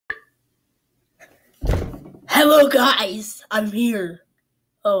Hello guys, I'm here.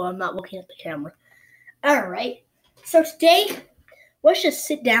 Oh, I'm not looking at the camera. Alright, so today, let's just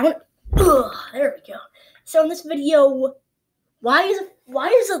sit down. Ugh, there we go. So in this video, why is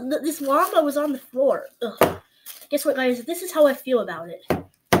this llama was on the floor? Ugh. Guess what guys, this is how I feel about it.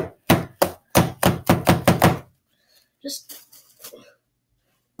 Just,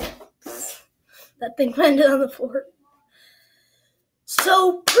 that thing landed on the floor.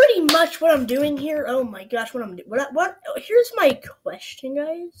 So pretty much what I'm doing here. Oh my gosh, what I'm doing. What? Here's my question,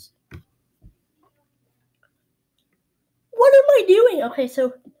 guys. What am I doing? Okay,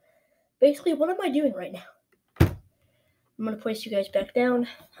 so basically, what am I doing right now? I'm gonna place you guys back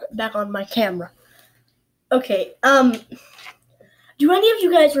on my camera. Okay. Do any of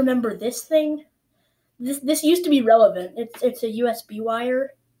you guys remember this thing? This used to be relevant. It's a USB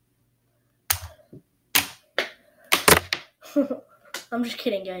wire. I'm just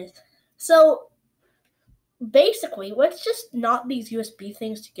kidding, guys. So, basically, let's just knot these USB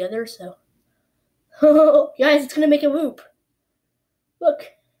things together, so... guys, it's gonna make a loop.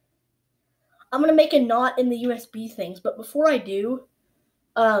 Look. I'm gonna make a knot in the USB things, but before I do,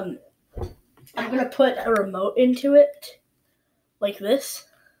 I'm gonna put a remote into it. Like this.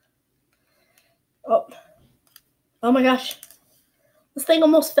 Oh my gosh. This thing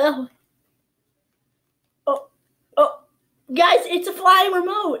almost fell. Oh. Guys, it's a flying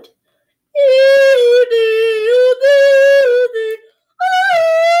remote.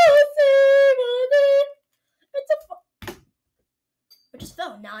 It just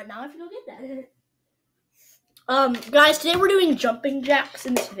fell. Now I have to go get that. Guys, today we're doing jumping jacks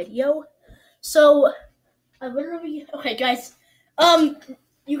in this video. So, okay, guys.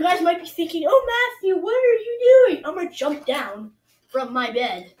 You guys might be thinking, oh, Matthew, what are you doing? I'm gonna jump down from my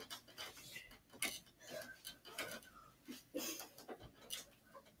bed.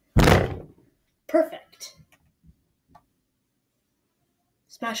 Perfect.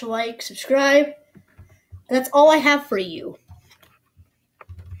 Smash a like, subscribe. That's all I have for you.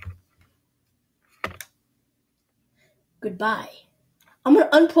 Goodbye. I'm gonna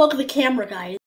unplug the camera, guys.